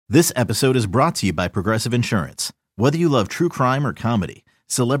This episode is brought to you by Progressive Insurance. Whether you love true crime or comedy,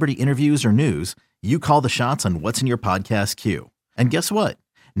 celebrity interviews or news, you call the shots on what's in your podcast queue. And guess what?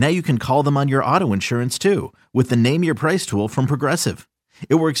 Now you can call them on your auto insurance too with the Name Your Price tool from Progressive.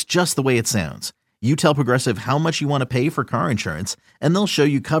 It works just the way it sounds. You tell Progressive how much you want to pay for car insurance, and they'll show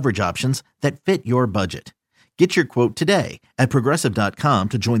you coverage options that fit your budget. Get your quote today at Progressive.com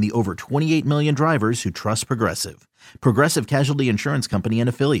to join the over 28 million drivers who trust Progressive. Progressive Casualty Insurance Company and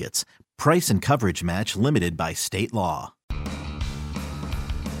Affiliates. Price and coverage match limited by state law.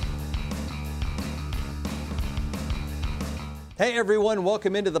 Hey everyone,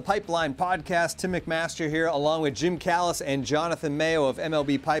 welcome into the Pipeline Podcast. Tim McMaster here along with Jim Callis and Jonathan Mayo of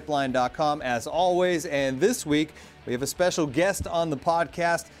MLBpipeline.com as always. And this week we have a special guest on the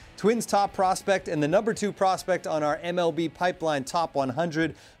podcast, Twins top prospect and the number 2 prospect on our MLB Pipeline Top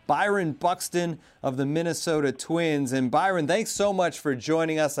 100, Byron Buxton of the Minnesota Twins. And Byron, thanks so much for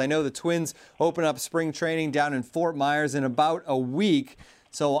joining us. I know the Twins open up spring training down in Fort Myers in about a week.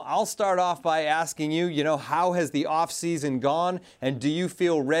 So I'll start off by asking you, how has the offseason gone, and do you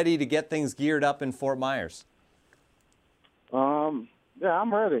feel ready to get things geared up in Fort Myers? Yeah,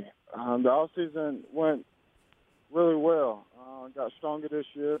 I'm ready. The offseason went really well. Got stronger this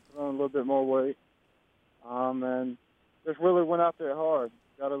year, put on a little bit more weight, and just really went out there hard.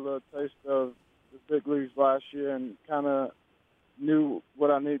 Got a little taste of the big leagues last year and kind of knew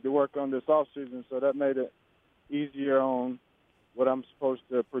what I need to work on this offseason, so that made it easier on what I'm supposed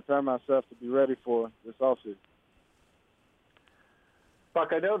to prepare myself to be ready for this offseason.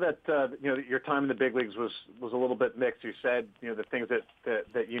 Buck, I know that your time in the big leagues was a little bit mixed. You said the things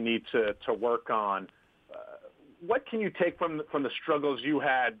that you need to work on. What can you take from the struggles you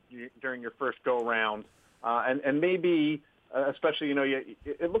had during your first go round, and maybe especially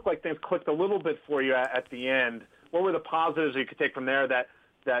it looked like things clicked a little bit for you at the end. What were the positives you could take from there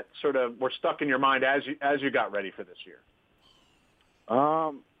that sort of were stuck in your mind as you got ready for this year?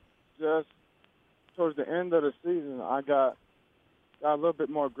 Just towards the end of the season, I got a little bit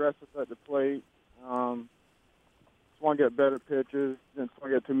more aggressive at the plate. Just want to get better pitches, didn't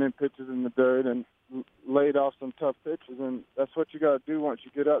want to get too many pitches in the dirt, and laid off some tough pitches. And that's what you got to do once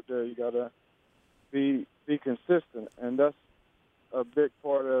you get up there. You got to be consistent, and that's a big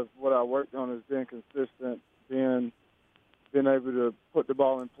part of what I worked on is being consistent, being able to put the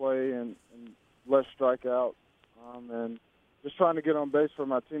ball in play and less strikeouts, and just trying to get on base for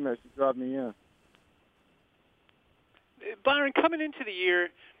my teammates to drive me in. Byron, coming into the year,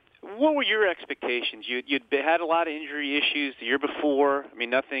 what were your expectations? You'd had a lot of injury issues the year before. I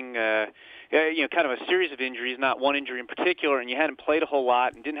mean, nothing, kind of a series of injuries, not one injury in particular, and you hadn't played a whole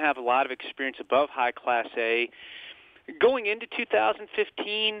lot and didn't have a lot of experience above high Class A. Going into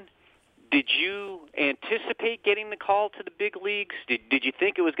 2015, did you anticipate getting the call to the big leagues? Did you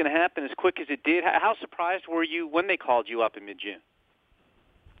think it was going to happen as quick as it did? How surprised were you when they called you up in mid-June?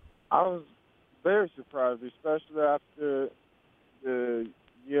 I was very surprised, especially after the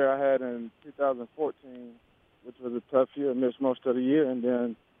year I had in 2014, which was a tough year, missed most of the year, and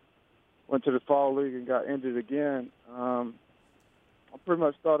then went to the fall league and got injured again. I pretty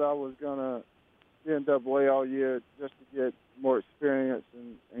much thought I was going to be in Double-A all year just to get more experience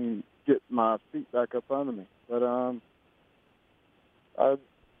and get my feet back up under me. But I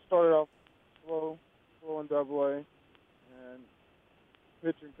started off slow in Double-A, and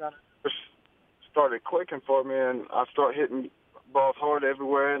pitching kind of started clicking for me, and I started hitting balls hard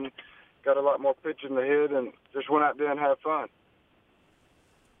everywhere and got a lot more pitches in the head and just went out there and had fun.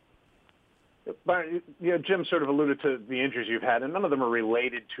 Byron, Jim sort of alluded to the injuries you've had, and none of them are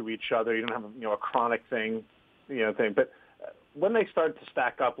related to each other. You don't have a chronic thing. But when they start to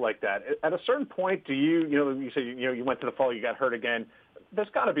stack up like that, at a certain point, do you say you went to the fall, you got hurt again. There's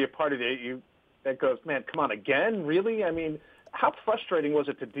got to be a part of you that goes, man, come on, again, really? I mean, how frustrating was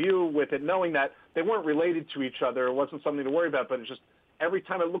it to deal with it, knowing that they weren't related to each other? It wasn't something to worry about, but it's just every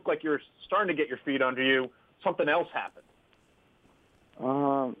time it looked like you were starting to get your feet under you, something else happened.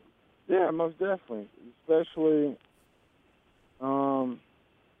 Yeah, most definitely. Especially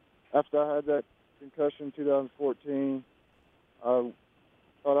after I had that concussion in 2014, I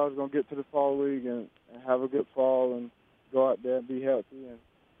thought I was going to get to the fall league and have a good fall and go out there and be healthy. And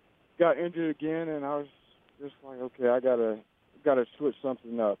got injured again, and I was just like, okay, I gotta switch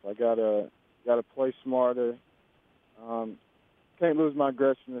something up. I gotta play smarter. Can't lose my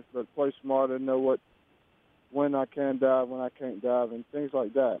aggressiveness, but play smarter. Know when I can dive, when I can't dive, and things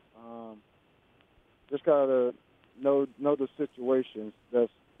like that. Just gotta know the situations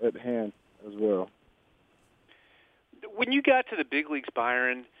that's at hand as well. When you got to the big leagues,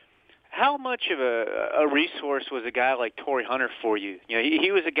 Byron, how much of a resource was a guy like Torrey Hunter for you? You know,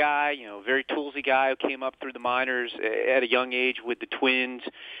 he was a guy, you know, very toolsy guy who came up through the minors at a young age with the Twins.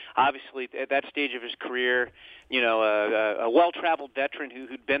 Obviously, at that stage of his career, you know, a well-traveled veteran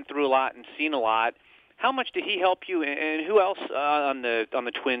who'd been through a lot and seen a lot. How much did he help you, and who else on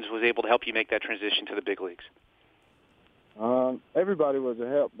the Twins was able to help you make that transition to the big leagues? Everybody was a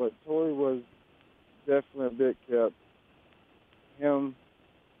help, but Torrey was definitely a big help. Him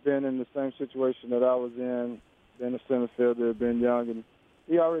being in the same situation that I was in, being a center fielder, being young, and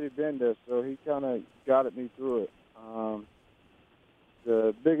he already been there, so he kind of guided me through it.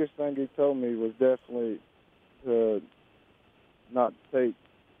 The biggest thing he told me was definitely to not take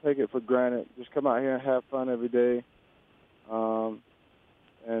it for granted. Just come out here and have fun every day,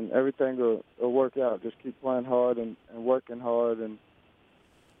 and everything will work out. Just keep playing hard and working hard and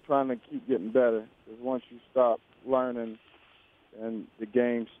trying to keep getting better. Because once you stop learning and the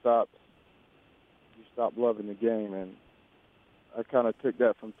game stops, you stop loving the game. And I kind of took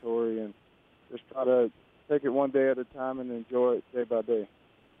that from Torrey and just try to take it one day at a time and enjoy it day by day.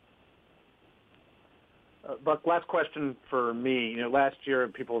 Buck, last question for me. You know, last year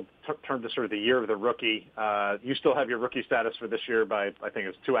people turned to sort of the year of the rookie. You still have your rookie status for this year by, I think it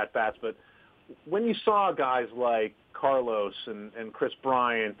was 2 at-bats. But when you saw guys like Carlos and Chris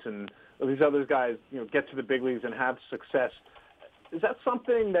Bryant and these other guys, you know, get to the big leagues and have success, is that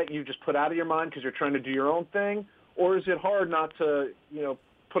something that you just put out of your mind because you're trying to do your own thing? Or is it hard not to, you know,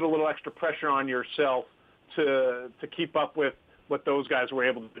 put a little extra pressure on yourself to keep up with what those guys were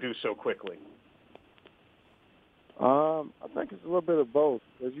able to do so quickly? I think it's a little bit of both,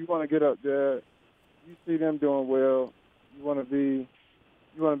 because you want to get up there, you see them doing well, you want to be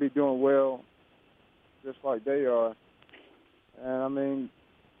doing well just like they are. And I mean,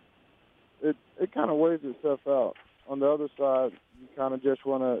 it kind of weighs itself out. On the other side, you kind of just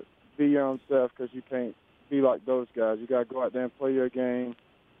want to be your own self, because you can't be like those guys. You got to go out there and play your game.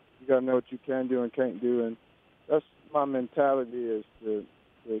 You got to know what you can do and can't do, and that's my mentality, is to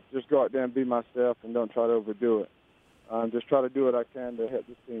just go out there and be myself and don't try to overdo it. Just try to do what I can to help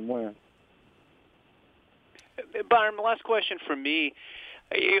this team win. Byron, the last question from me.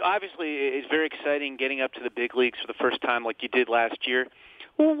 Obviously, it's very exciting getting up to the big leagues for the first time like you did last year.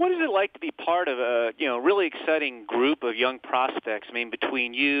 Well, what is it like to be part of a really exciting group of young prospects? I mean,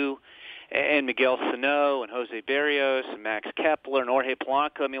 between you and Miguel Sano and Jose Berrios and Max Kepler and Jorge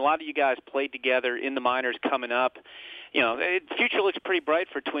Polanco. I mean, a lot of you guys played together in the minors coming up. You know, the future looks pretty bright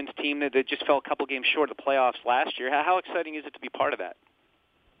for a Twins team that just fell a couple games short of the playoffs last year. How exciting is it to be part of that?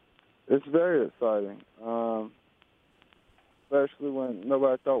 It's very exciting, especially when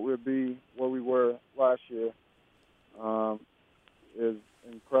nobody thought we'd be where we were last year. Is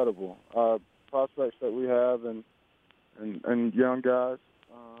incredible. Prospects that we have and young guys,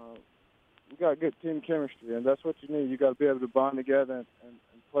 we got good team chemistry, and that's what you need. You got to be able to bond together and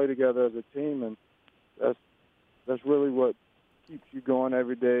play together as a team, and that's really what keeps you going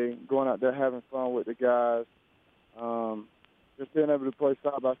every day, going out there having fun with the guys, just being able to play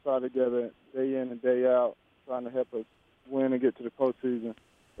side by side together day in and day out, trying to help us win and get to the postseason.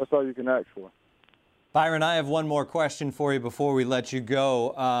 That's all you can ask for. Byron, I have one more question for you before we let you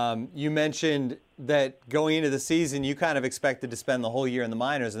go. You mentioned that going into the season, you kind of expected to spend the whole year in the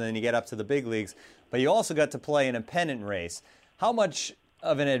minors and then you get up to the big leagues, but you also got to play in a pennant race. How much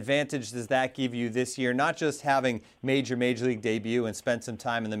of an advantage does that give you this year, not just having major league debut and spent some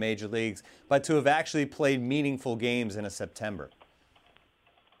time in the major leagues, but to have actually played meaningful games in a September?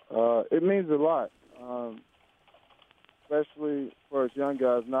 It means a lot, especially for us young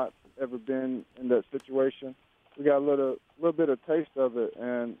guys not ever been in that situation. We got a little bit of taste of it,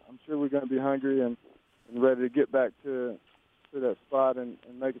 and I'm sure we're going to be hungry and ready to get back to that spot and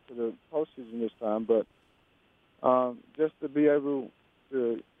make it to the postseason this time. But just to be able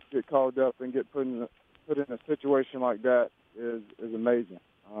to get called up and get put in a situation like that is amazing.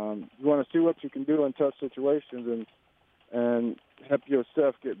 You want to see what you can do in tough situations and help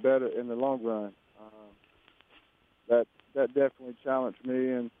yourself get better in the long run. That definitely challenged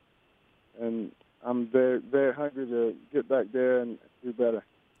me, and I'm very, very hungry to get back there and do better.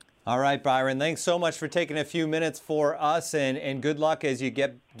 All right, Byron, thanks so much for taking a few minutes for us, and good luck as you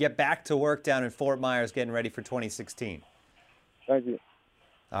get back to work down in Fort Myers getting ready for 2016. Thank you.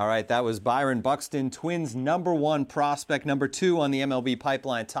 All right, that was Byron Buxton, Twins' #1 prospect, #2 on the MLB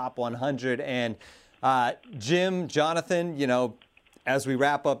Pipeline Top 100. And Jim, Jonathan, as we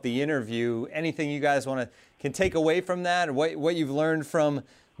wrap up the interview, anything you guys can take away from that, or what you've learned from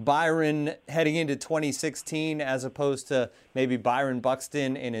Byron heading into 2016 as opposed to maybe Byron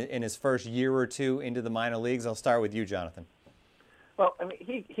Buxton in his first year or two into the minor leagues? I'll start with you, Jonathan. Well, I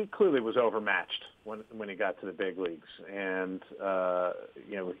mean, he clearly was overmatched when he got to the big leagues, and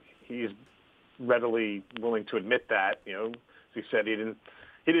he's readily willing to admit that. As he said, he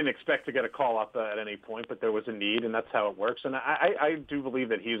didn't expect to get a call up at any point, but there was a need, and that's how it works. And I do believe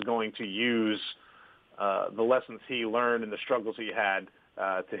that he's going to use the lessons he learned and the struggles he had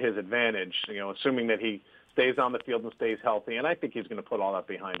to his advantage. Assuming that he stays on the field and stays healthy, and I think he's going to put all that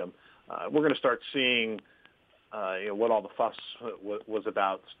behind him. We're going to start seeing what all the fuss was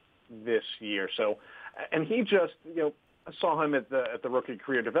about this year. So, and he just, I saw him at the rookie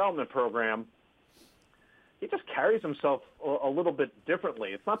career development program. He just carries himself a little bit differently.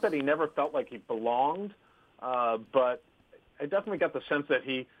 It's not that he never felt like he belonged, but I definitely got the sense that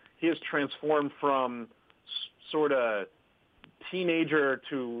he has transformed from sort of teenager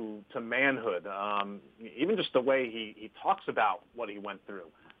to manhood. Even just the way he talks about what he went through.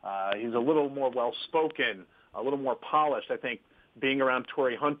 He's a little more well-spoken, a little more polished. I think being around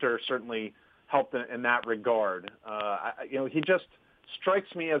Torrey Hunter certainly helped in that regard. He just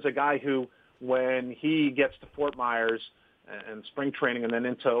strikes me as a guy who, when he gets to Fort Myers and spring training and then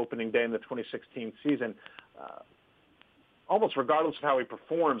into opening day in the 2016 season, almost regardless of how he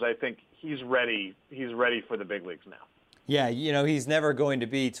performs, I think he's ready. He's ready for the big leagues now. Yeah, he's never going to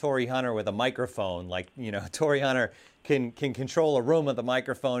be Torrey Hunter with a microphone. Like, Torrey Hunter can control a room with a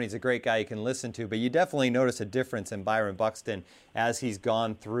microphone. He's a great guy you can listen to. But you definitely notice a difference in Byron Buxton as he's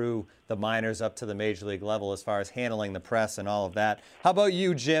gone through the minors up to the major league level as far as handling the press and all of that. How about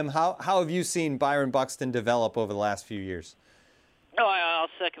you, Jim? How have you seen Byron Buxton develop over the last few years? No, I'll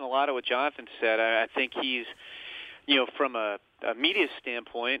second a lot of what Jonathan said. I think he's, from a media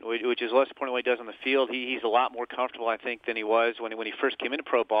standpoint, which is less important what he does on the field, he's a lot more comfortable, I think, than he was when he first came into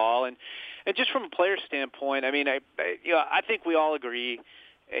pro ball. And just from a player standpoint, I mean, I think we all agree,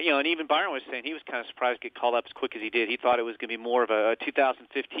 and even Byron was saying he was kind of surprised to get called up as quick as he did. He thought it was going to be more of a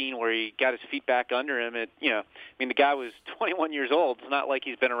 2015 where he got his feet back under him. The guy was 21 years old. It's not like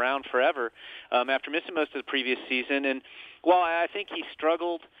he's been around forever after missing most of the previous season. And while I think he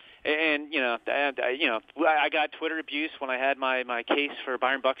struggled, and I got Twitter abuse when I had my case for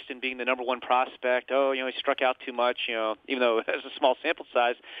Byron Buxton being the number one prospect. He struck out too much, even though it has a small sample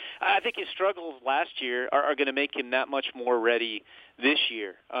size. I think his struggles last year are going to make him that much more ready this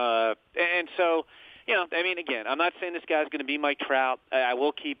year. And so, again, I'm not saying this guy's going to be Mike Trout. I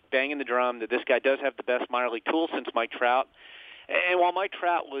will keep banging the drum that this guy does have the best minor league tool since Mike Trout. And while Mike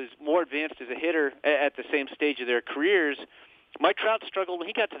Trout was more advanced as a hitter at the same stage of their careers, Mike Trout struggled when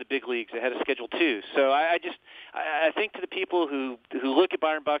he got to the big leagues ahead of schedule too. So I think to the people who look at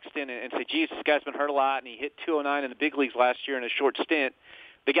Byron Buxton and say, geez, this guy's been hurt a lot and he hit 209 in the big leagues last year in a short stint,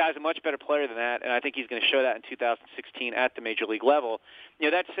 the guy's a much better player than that, and I think he's going to show that in 2016 at the major league level.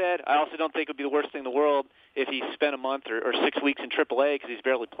 That said, I also don't think it would be the worst thing in the world if he spent a month or 6 weeks in AAA because he's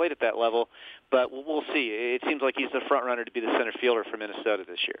barely played at that level. But we'll see. It seems like he's the front runner to be the center fielder for Minnesota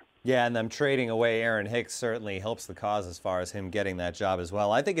this year. Yeah, and them trading away Aaron Hicks certainly helps the cause as far as him getting that job as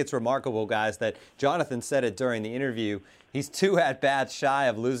well. I think it's remarkable, guys, that Jonathan said it during the interview. He's 2 at-bats shy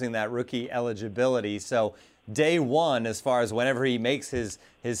of losing that rookie eligibility. So day one, as far as whenever he makes his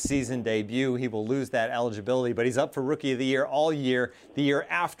season debut, he will lose that eligibility. But he's up for Rookie of the Year all year, the year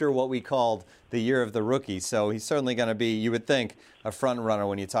after what we called the Year of the Rookie. So he's certainly going to be, you would think, a front runner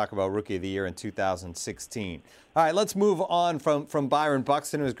when you talk about Rookie of the Year in 2016. All right, let's move on from Byron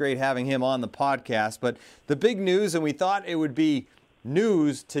Buxton. It was great having him on the podcast. But the big news, and we thought it would be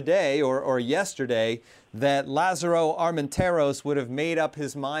news today or yesterday, that Lázaro Armenteros would have made up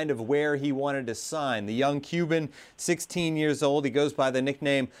his mind of where he wanted to sign. The young Cuban, 16 years old, he goes by the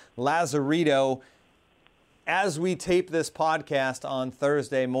nickname Lazarito. As we tape this podcast on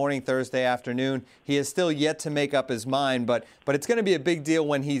Thursday morning, Thursday afternoon, he has still yet to make up his mind, but it's going to be a big deal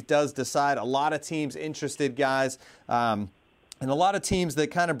when he does decide. A lot of teams interested, guys, and a lot of teams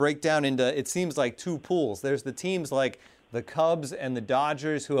that kind of break down into, it seems like, 2 pools. There's the teams like the Cubs and the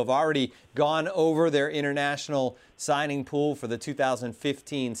Dodgers, who have already gone over their international signing pool for the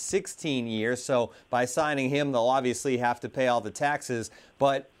 2015-16 year. So by signing him, they'll obviously have to pay all the taxes.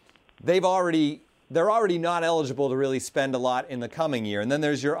 But they're already not eligible to really spend a lot in the coming year. And then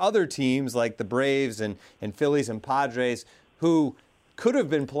there's your other teams like the Braves and Phillies and Padres, who could have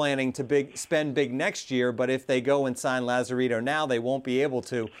been planning to spend big next year, but if they go and sign Lazarito now, they won't be able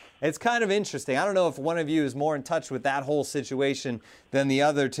to. It's kind of interesting. I don't know if one of you is more in touch with that whole situation than the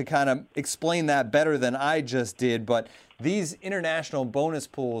other to kind of explain that better than I just did, but these international bonus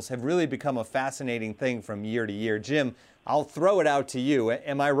pools have really become a fascinating thing from year to year. Jim, I'll throw it out to you.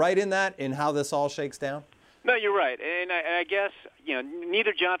 Am I right in that, in how this all shakes down? No, you're right, and I guess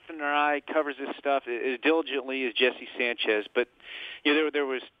neither Jonathan nor I covers this stuff as diligently as Jesse Sanchez. But there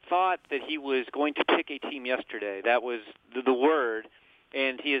was thought that he was going to pick a team yesterday. That was the word,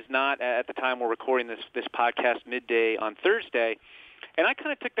 and he is not at the time we're recording this podcast midday on Thursday. And I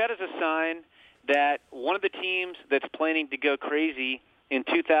kind of took that as a sign that one of the teams that's planning to go crazy in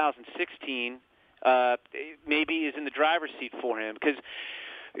 2016 maybe is in the driver's seat for him because.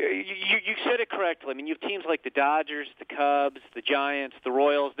 You said it correctly. I mean, you have teams like the Dodgers, the Cubs, the Giants, the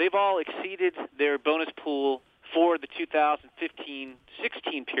Royals. They've all exceeded their bonus pool for the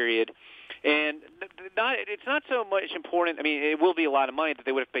 2015-16 period. And it's not so much important. I mean, it will be a lot of money that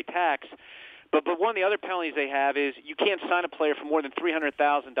they would have paid tax. But one of the other penalties they have is you can't sign a player for more than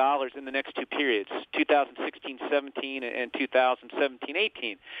 $300,000 in the next two periods, 2016-17 and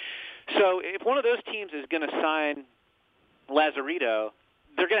 2017-18. So if one of those teams is going to sign Lazarito,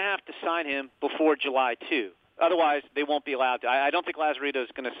 they're going to have to sign him before July 2. Otherwise, they won't be allowed to. I don't think Lazarito is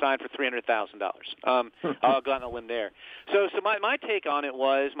going to sign for $300,000. I'll go on a limb there. So my take on it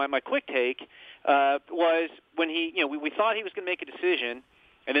was, my quick take was when we thought he was going to make a decision,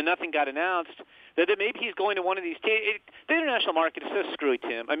 and then nothing got announced, that maybe he's going to one of these teams. The international market is so screwy,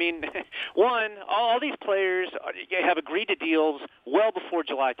 Tim. I mean, one, all these players have agreed to deals well before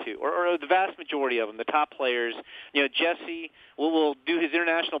July 2, or the vast majority of them, the top players. Jesse will do his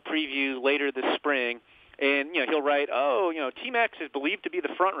international preview later this spring, and he'll write, Team X is believed to be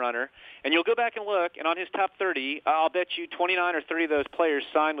the front runner, and you'll go back and look, and on his top 30, I'll bet you 29 or 30 of those players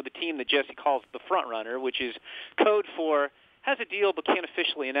signed with the team that Jesse calls the front runner, which is code for has a deal but can't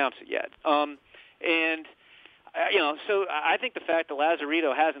officially announce it yet. So I think the fact that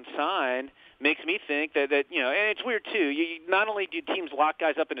Lazarito hasn't signed makes me think that and it's weird too. Not only do teams lock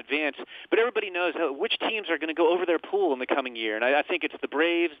guys up in advance, but everybody knows which teams are going to go over their pool in the coming year. And I think it's the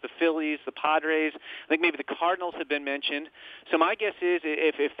Braves, the Phillies, the Padres. I think maybe the Cardinals have been mentioned. So my guess is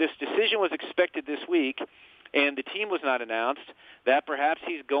if this decision was expected this week and the team was not announced, that perhaps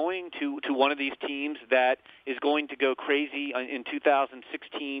he's going to one of these teams that is going to go crazy in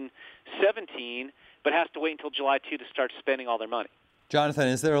 2016-17, but has to wait until July 2 to start spending all their money. Jonathan,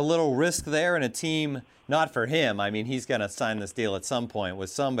 is there a little risk there in a team, not for him, I mean, he's going to sign this deal at some point with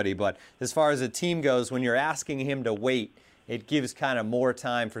somebody, but as far as a team goes, when you're asking him to wait, it gives kind of more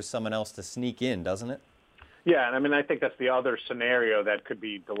time for someone else to sneak in, doesn't it? Yeah, and I mean, I think that's the other scenario that could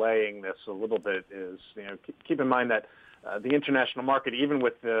be delaying this a little bit is, keep in mind that the international market, even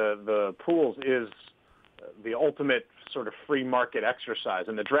with the pools, is the ultimate sort of free market exercise.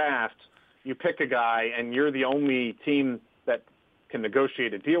 In the draft, you pick a guy, and you're the only team that can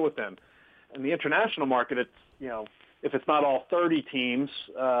negotiate a deal with them. In the international market, it's, if it's not all 30 teams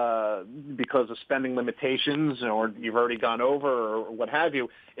because of spending limitations or you've already gone over or what have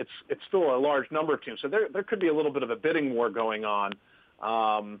you, it's still a large number of teams. So there could be a little bit of a bidding war going on.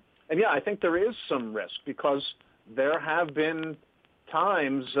 And, yeah, I think there is some risk because there have been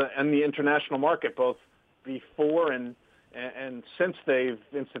times in the international market, both before and since they've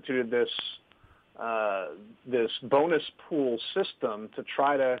instituted this bonus pool system to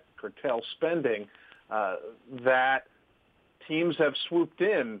try to curtail spending, that teams have swooped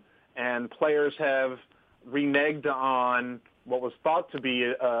in and players have reneged on what was thought to be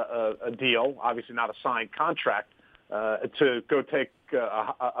a deal, obviously not a signed contract, to go take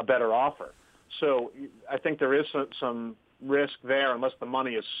a better offer. So I think there is some risk there unless the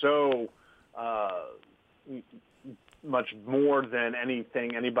money is so much more than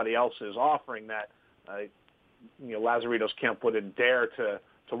anything anybody else is offering that Lazaritos can't put in dare to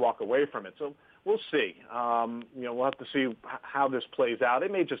walk away from it. So we'll see. We'll have to see how this plays out.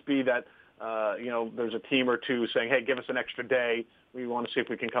 It may just be that there's a team or two saying, "Hey, give us an extra day. We want to see if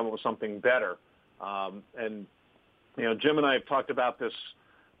we can come up with something better." And Jim and I have talked about this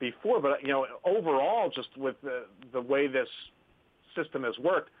before, but overall, just with the way this system has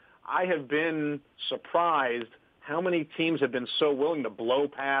worked, I have been surprised how many teams have been so willing to blow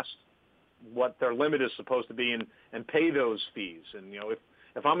past what their limit is supposed to be and pay those fees. And,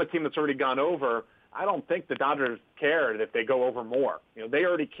 if I'm a team that's already gone over, I don't think the Dodgers care if they go over more. They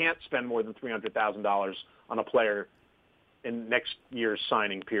already can't spend more than $300,000 on a player in next year's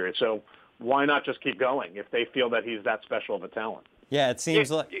signing period. So why not just keep going if they feel that he's that special of a talent? Yeah, it seems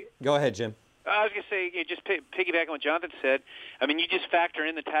like... Go ahead, Jim. I was going to say, just piggyback on what Jonathan said, I mean, you just factor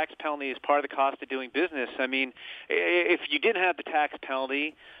in the tax penalty as part of the cost of doing business. I mean, if you didn't have the tax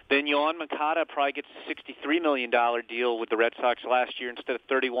penalty, then Yoán Moncada probably gets a $63 million deal with the Red Sox last year instead of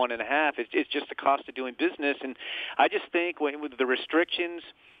 $31.5. It's just the cost of doing business. And I just think with the restrictions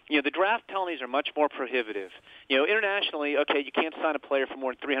the draft penalties are much more prohibitive. Internationally, okay, you can't sign a player for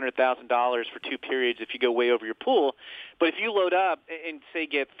more than $300,000 for 2 periods if you go way over your pool. But if you load up and, say,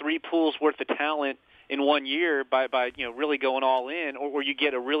 get 3 pools worth of talent in 1 year by really going all in, or you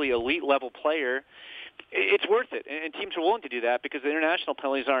get a really elite-level player, it's worth it, and teams are willing to do that because the international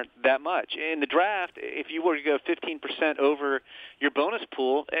penalties aren't that much. In the draft, if you were to go 15% over your bonus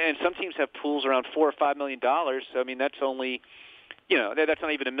pool, and some teams have pools around $4 or $5 million, so I mean that's only, that's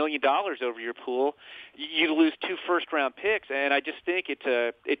not even $1 million over your pool. You lose 2 first-round picks, and I just think it's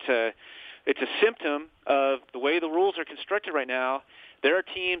a symptom of the way the rules are constructed right now. There are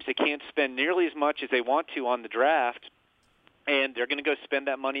teams that can't spend nearly as much as they want to on the draft, and they're going to go spend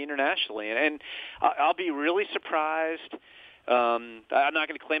that money internationally. And I'll be really surprised. I'm not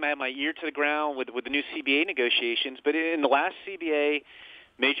going to claim I have my ear to the ground with the new CBA negotiations, but in the last CBA,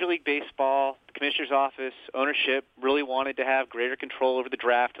 Major League Baseball, the Commissioner's Office, ownership really wanted to have greater control over the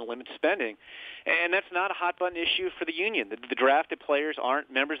draft and limit spending. And that's not a hot-button issue for the union. The drafted players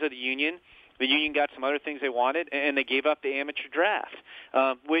aren't members of the union. The union got some other things they wanted, and they gave up the amateur draft,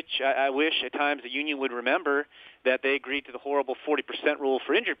 which I wish at times the union would remember that they agreed to the horrible 40% rule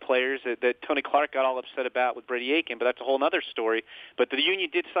for injured players that Tony Clark got all upset about with Brady Aiken, but that's a whole other story. But the union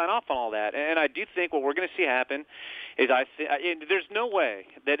did sign off on all that, and I do think what we're going to see happen is there's no way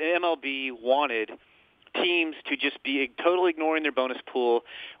that MLB wanted teams to just be totally ignoring their bonus pool,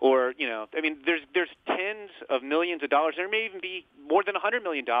 or there's tens of millions of dollars. There may even be more than $100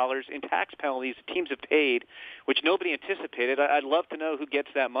 million in tax penalties that teams have paid, which nobody anticipated. I'd love to know who gets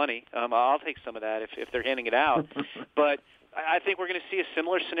that money. I'll take some of that if they're handing it out. But I think we're going to see a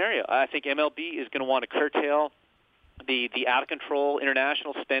similar scenario. I think MLB is going to want to curtail the out-of-control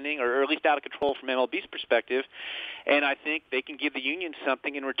international spending, or at least out of control from MLB's perspective, and I think they can give the union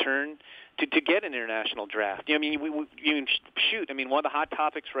something in return to get an international draft. One of the hot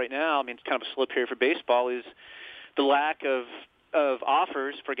topics right now, it's kind of a slow period for baseball, is the lack of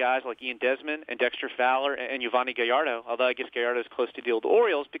offers for guys like Ian Desmond and Dexter Fowler and Yovani Gallardo, although I guess Gallardo is close to deal with the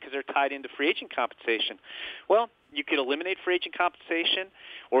Orioles because they're tied into free agent compensation. Well, you could eliminate free agent compensation,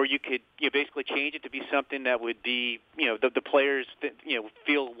 or you could basically change it to be something that would be, the players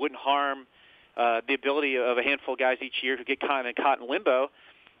feel wouldn't harm the ability of a handful of guys each year who get caught in limbo.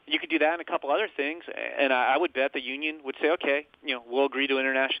 You could do that and a couple other things, and I would bet the union would say, okay, we'll agree to an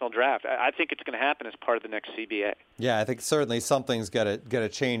international draft. I think it's going to happen as part of the next CBA. Yeah, I think certainly something's got to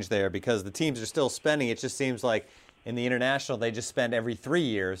change there because the teams are still spending. It just seems like in the international, they just spend every 3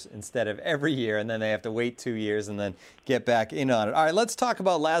 years instead of every year, and then they have to wait 2 years and then get back in on it. All right, let's talk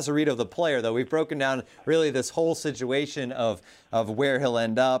about Lazzarito, the player, though. We've broken down really this whole situation of where he'll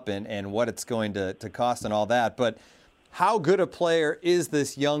end up and what it's going to cost and all that. But how good a player is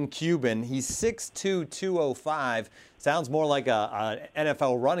this young Cuban? He's 6'2", 205. Sounds more like an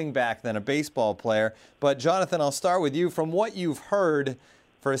NFL running back than a baseball player. But, Jonathan, I'll start with you. From what you've heard,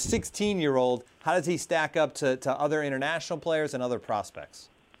 for a 16-year-old, how does he stack up to other international players and other prospects?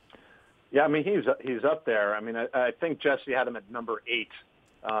 Yeah, he's up there. I think Jesse had him at number 8.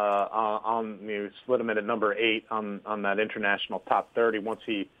 Split him in at number 8 on that international top 30 once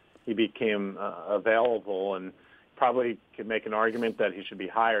he became available, and probably could make an argument that he should be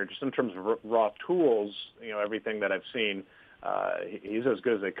higher. Just in terms of raw tools, everything that I've seen, he's as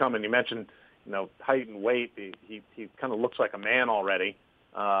good as they come. And you mentioned, height and weight. He kind of looks like a man already,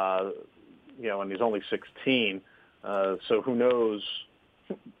 and he's only 16. So who knows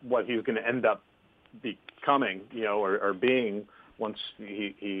what he's going to end up becoming, or being once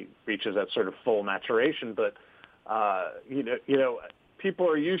he reaches that sort of full maturation. But people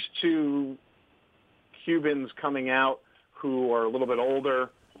are used to Cubans coming out who are a little bit older,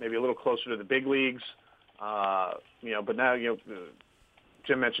 maybe a little closer to the big leagues, but now,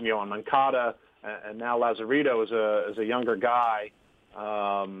 Jim mentioned Yoan Moncada, and now Lazzarito is a younger guy,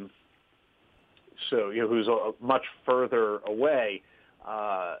 who's much further away.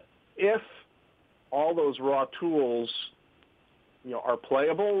 If all those raw tools, are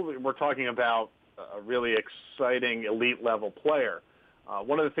playable, we're talking about a really exciting elite level player.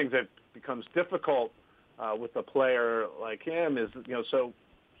 One of the things that becomes difficult with a player like him is, so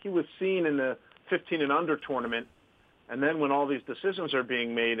he was seen in the 15 and under tournament, and then when all these decisions are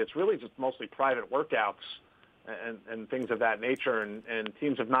being made, it's really just mostly private workouts and things of that nature, and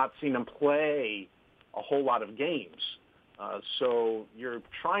teams have not seen him play a whole lot of games. So you're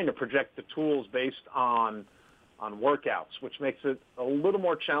trying to project the tools based on workouts, which makes it a little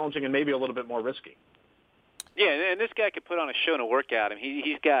more challenging and maybe a little bit more risky. Yeah, and this guy could put on a show and a workout.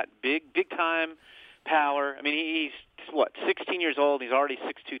 He's got big time power. He's 16 years old. He's already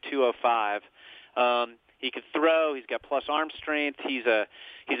 6'2", 205. He can throw. He's got plus arm strength. He's a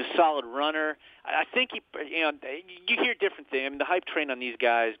solid runner. I think you hear different things. I mean, the hype train on these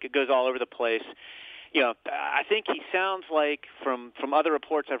guys goes all over the place. I think he sounds like from other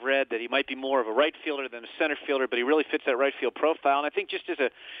reports I've read that he might be more of a right fielder than a center fielder, but he really fits that right field profile. And I think just as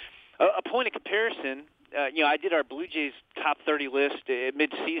a point of comparison, I did our Blue Jays top 30 list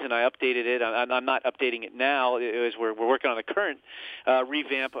mid-season. I updated it. I'm not updating it now as we're working on the current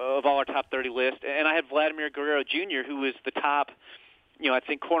revamp of all our top 30 list. And I had Vladimir Guerrero Jr., who was the top, I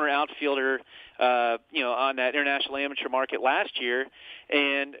think, corner outfielder, on that international amateur market last year.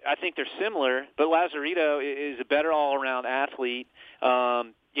 And I think they're similar, but Lazarito is a better all-around athlete.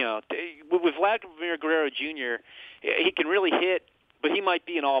 With Vladimir Guerrero Jr., he can really hit, but he might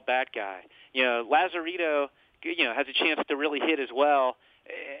be an all-bat guy. Lazarito, has a chance to really hit as well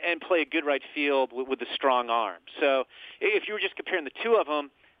and play a good right field with a strong arm. So if you were just comparing the two of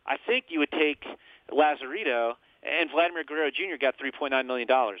them, I think you would take Lazarito, and Vladimir Guerrero Jr. got $3.9 million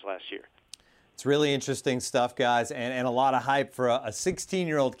last year. It's really interesting stuff, guys, and a lot of hype for a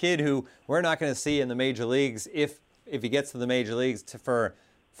 16-year-old kid who we're not going to see in the major leagues if he gets to the major leagues for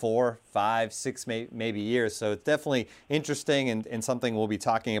 4, 5, 6 maybe years. So it's definitely interesting and something we'll be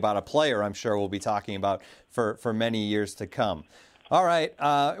talking about, a player I'm sure we'll be talking about for many years to come. All right,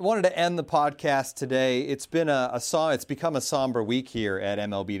 I wanted to end the podcast today. It's been it's become a somber week here at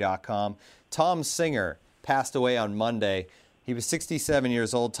MLB.com. Tom Singer passed away on Monday. He was 67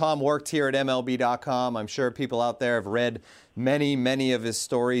 years old. Tom worked here at MLB.com. I'm sure people out there have read many of his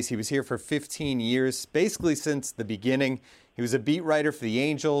stories. He was here for 15 years, basically since the beginning. He was a beat writer for the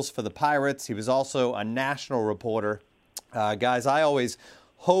Angels, for the Pirates. He was also a national reporter. Guys, I always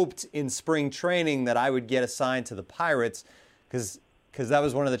hoped in spring training that I would get assigned to the Pirates because that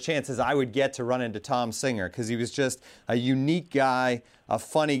was one of the chances I would get to run into Tom Singer, because he was just a unique guy, a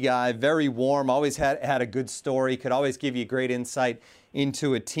funny guy, very warm, always had a good story, could always give you great insight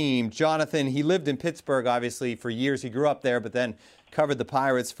into a team. Jonathan, he lived in Pittsburgh, obviously, for years. He grew up there, but then covered the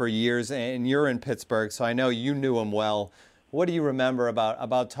Pirates for years, and you're in Pittsburgh, so I know you knew him well. What do you remember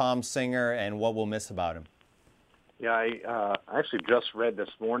about Tom Singer and what we'll miss about him? Yeah, I actually just read this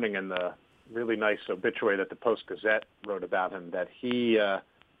morning in the really nice obituary that the Post-Gazette wrote about him, that he,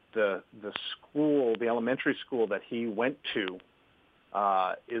 the elementary school that he went to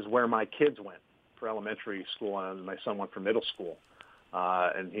is where my kids went for elementary school, and my son went for middle school.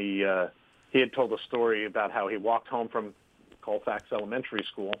 And he had told a story about how he walked home from Colfax Elementary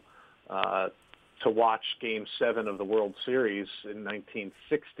School to watch Game 7 of the World Series in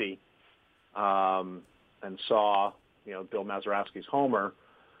 1960, and saw, Bill Mazeroski's homer,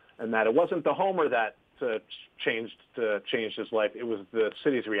 and that it wasn't the homer that changed his life. It was the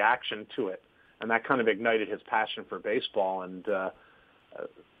city's reaction to it, and that kind of ignited his passion for baseball. And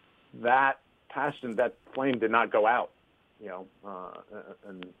that passion, that flame, did not go out,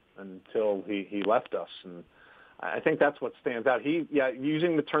 until he left us. And I think that's what stands out.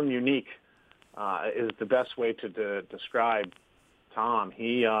 Using the term unique is the best way to describe Tom.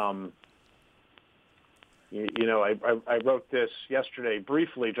 He, I wrote this yesterday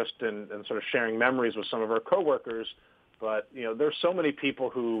briefly, just in sort of sharing memories with some of our coworkers. But there's so many people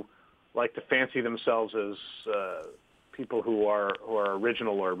who like to fancy themselves as people who are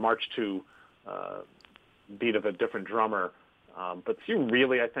original or march to beat of a different drummer. But few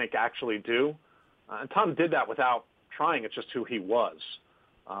really, I think, actually do. And Tom did that without trying. It's just who he was.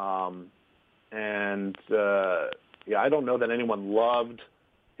 I don't know that anyone loved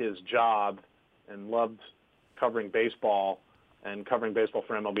his job and loved covering baseball and covering baseball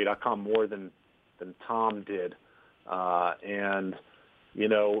for MLB.com more than Tom did.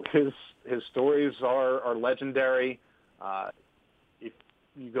 His stories are legendary. If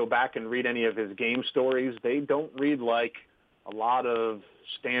you go back and read any of his game stories, they don't read like a lot of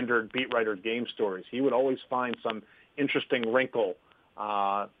standard beat writer game stories. He would always find some interesting wrinkle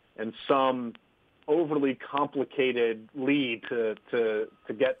and some overly complicated lead to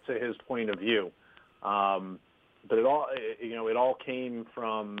get to his point of view. But it all came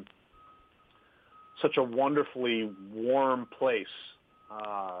from such a wonderfully warm place,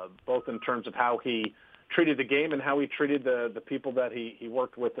 both in terms of how he treated the game and how he treated the people that he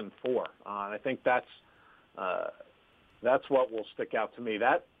worked with and for. And I think that's what will stick out to me.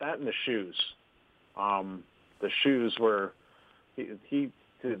 That and the shoes. The shoes were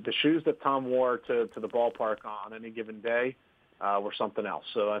the shoes that Tom wore to the ballpark on any given day were something else.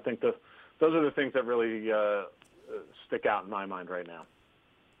 So I think those are the things that really stick out in my mind right now.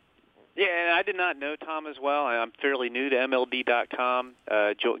 Yeah, and I did not know Tom as well. I'm fairly new to MLB.com.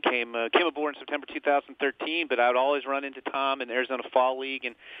 Came aboard in September 2013, but I would always run into Tom in the Arizona Fall League,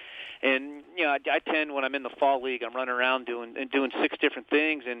 and And I tend, when I'm in the fall league, I'm running around doing 6 different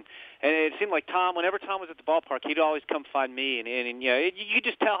things, and it seemed like whenever Tom was at the ballpark, he'd always come find me, and you could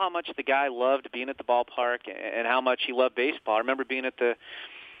just tell how much the guy loved being at the ballpark and how much he loved baseball. I remember being at the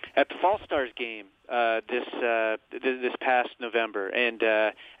Fall Stars game this past November, and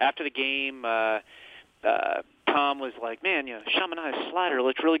after the game, Tom was like, "Man, Sean Manaea's slider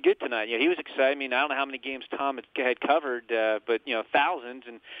looked really good tonight." He was excited. I mean, I don't know how many games Tom had covered, but thousands,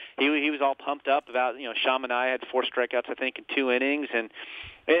 and he was all pumped up about Sean Manaea had 4 strikeouts, I think, in 2 innings, and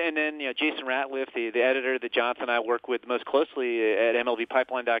then Jason Ratliff, the editor that Jonathan and I work with most closely at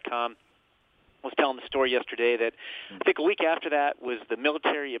MLBPipeline.com, was telling the story yesterday that I think a week after that was the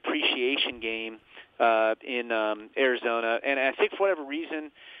military appreciation game in Arizona, and I think for whatever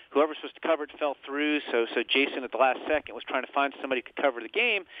reason, whoever was supposed to cover it fell through, so Jason at the last second was trying to find somebody who could cover the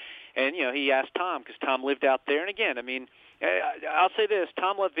game, and he asked Tom because Tom lived out there. And again, I mean, I'll say this: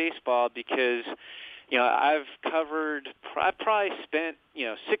 Tom loved baseball because I've probably spent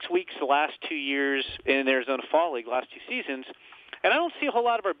 6 weeks the last 2 years in Arizona Fall League, last 2 seasons. And I don't see a whole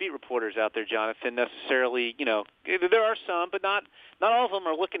lot of our beat reporters out there, Jonathan, necessarily. There are some, but not all of them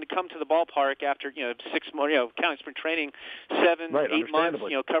are looking to come to the ballpark after 6 more, counting spring training, 7, 8 months,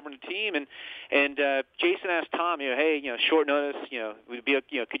 covering the team. And Jason asked Tom, hey, short notice,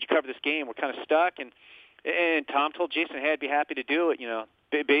 could you cover this game? We're kind of stuck. And Tom told Jason, hey, I'd be happy to do it.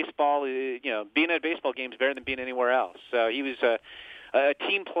 Baseball, being at a baseball game is better than being anywhere else. So he was a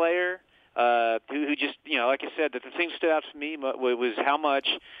team player. Who just, like I said, that the thing that stood out to me was how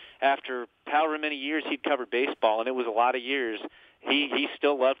much, after however many years he'd covered baseball, and it was a lot of years, he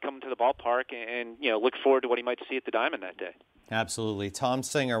still loved coming to the ballpark and looked forward to what he might see at the Diamond that day. Absolutely. Tom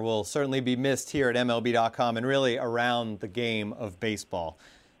Singer will certainly be missed here at MLB.com and really around the game of baseball.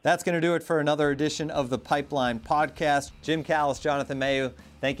 That's going to do it for another edition of the Pipeline Podcast. Jim Callis, Jonathan Mayo,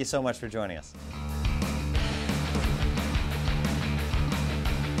 thank you so much for joining us.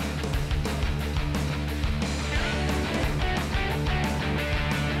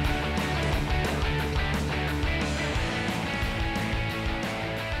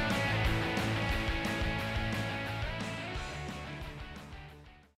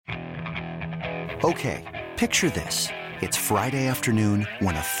 Okay, picture this. It's Friday afternoon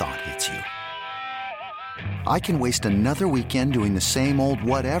when a thought hits you. I can waste another weekend doing the same old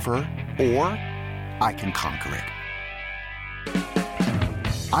whatever, or I can conquer it.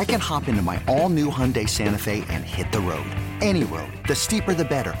 I can hop into my all-new Hyundai Santa Fe and hit the road. Any road. The steeper, the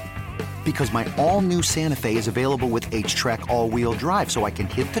better. Because my all-new Santa Fe is available with H-Track all-wheel drive, so I can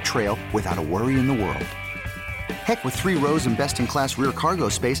hit the trail without a worry in the world. Heck, with 3 rows and best-in-class rear cargo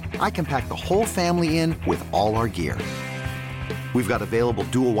space, I can pack the whole family in with all our gear. We've got available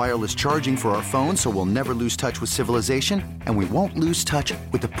dual wireless charging for our phones, so we'll never lose touch with civilization, and we won't lose touch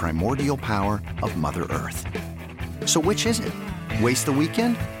with the primordial power of Mother Earth. So which is it? Waste the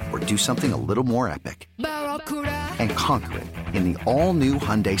weekend or do something a little more epic? And conquer it in the all-new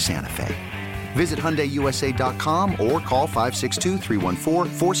Hyundai Santa Fe. Visit HyundaiUSA.com or call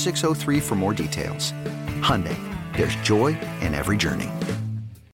 562-314-4603 for more details. Hyundai, there's joy in every journey.